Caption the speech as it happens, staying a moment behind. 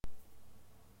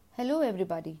Hello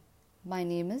everybody, my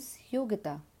name is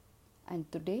Yogita and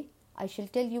today I shall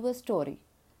tell you a story,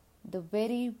 The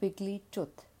Very Wiggly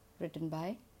Tooth, written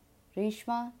by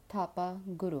Reshma Thapa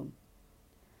Gurum.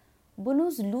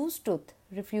 Bunu's loose tooth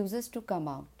refuses to come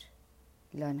out.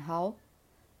 Learn how,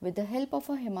 with the help of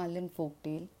a Himalayan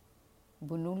folktale,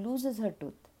 Bunu loses her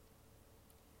tooth.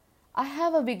 I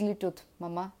have a wiggly tooth,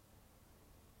 Mama.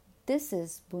 This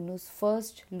is Bunu's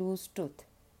first loose tooth.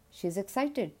 She is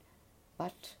excited,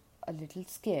 but a little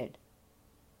scared.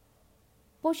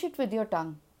 Push it with your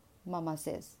tongue, Mama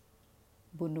says.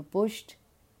 Bunu pushed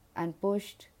and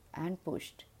pushed and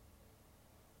pushed.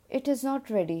 It is not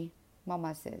ready,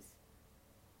 Mama says.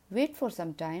 Wait for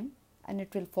some time and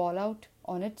it will fall out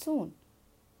on its own.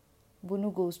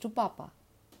 Bunu goes to Papa.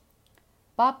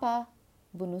 Papa,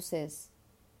 Bunu says,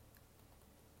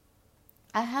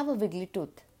 I have a wiggly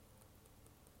tooth.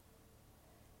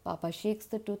 Papa shakes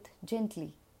the tooth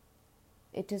gently.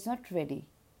 It is not ready,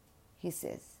 he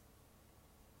says.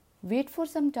 Wait for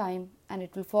some time and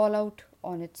it will fall out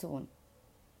on its own.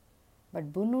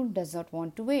 But Bunu does not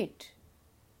want to wait.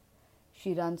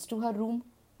 She runs to her room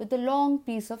with a long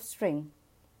piece of string.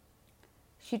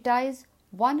 She ties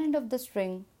one end of the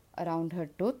string around her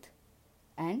tooth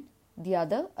and the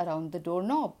other around the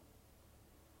doorknob.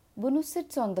 Bunu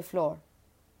sits on the floor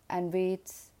and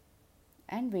waits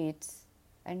and waits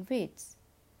and waits.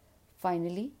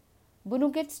 Finally,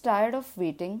 Bunu gets tired of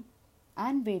waiting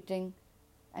and waiting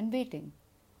and waiting.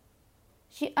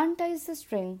 She unties the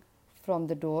string from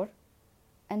the door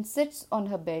and sits on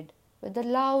her bed with a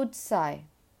loud sigh.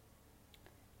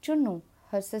 Chunnu,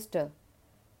 her sister,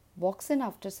 walks in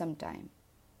after some time.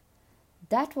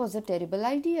 That was a terrible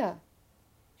idea,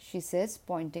 she says,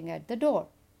 pointing at the door.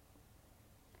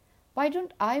 Why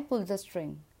don't I pull the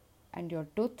string and your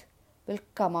tooth will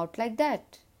come out like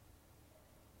that?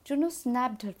 Chunnu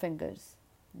snapped her fingers.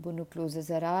 Bunu closes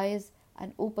her eyes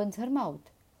and opens her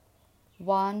mouth.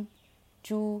 1,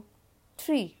 2,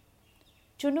 3.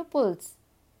 Chunnu pulls.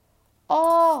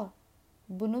 Oh!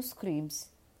 Bunu screams.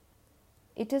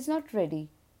 It is not ready,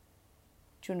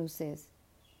 Chunnu says.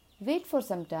 Wait for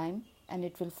some time and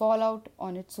it will fall out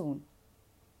on its own.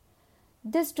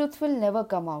 This tooth will never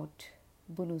come out,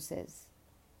 Bunu says.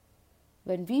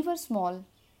 When we were small,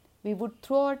 we would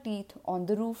throw our teeth on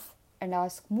the roof and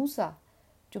ask Musa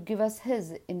to give us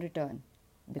his in return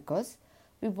because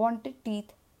we wanted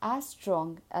teeth as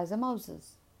strong as a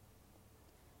mouse's.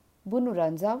 Bunu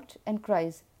runs out and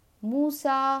cries,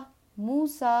 Musa,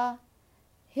 Musa,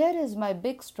 here is my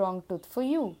big strong tooth for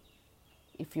you.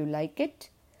 If you like it,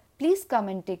 please come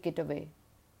and take it away.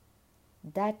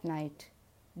 That night,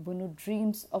 Bunu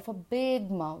dreams of a big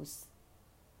mouse.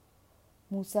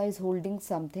 Musa is holding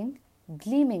something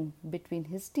gleaming between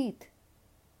his teeth.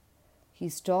 He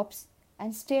stops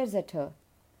and stares at her,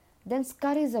 then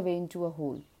scurries away into a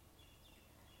hole.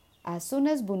 As soon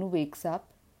as Bunu wakes up,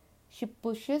 she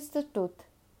pushes the tooth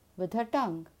with her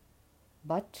tongue,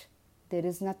 but there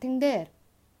is nothing there.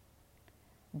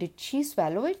 Did she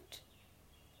swallow it?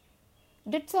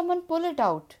 Did someone pull it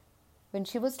out when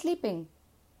she was sleeping?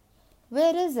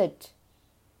 Where is it?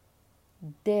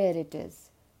 There it is,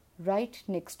 right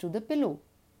next to the pillow.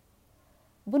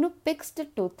 Bunu picks the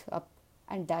tooth up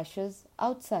and dashes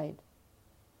outside.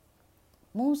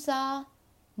 Musa,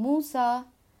 Musa,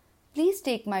 please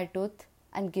take my tooth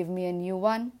and give me a new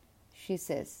one, she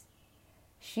says.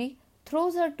 She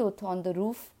throws her tooth on the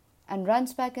roof and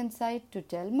runs back inside to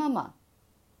tell Mama.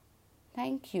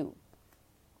 Thank you.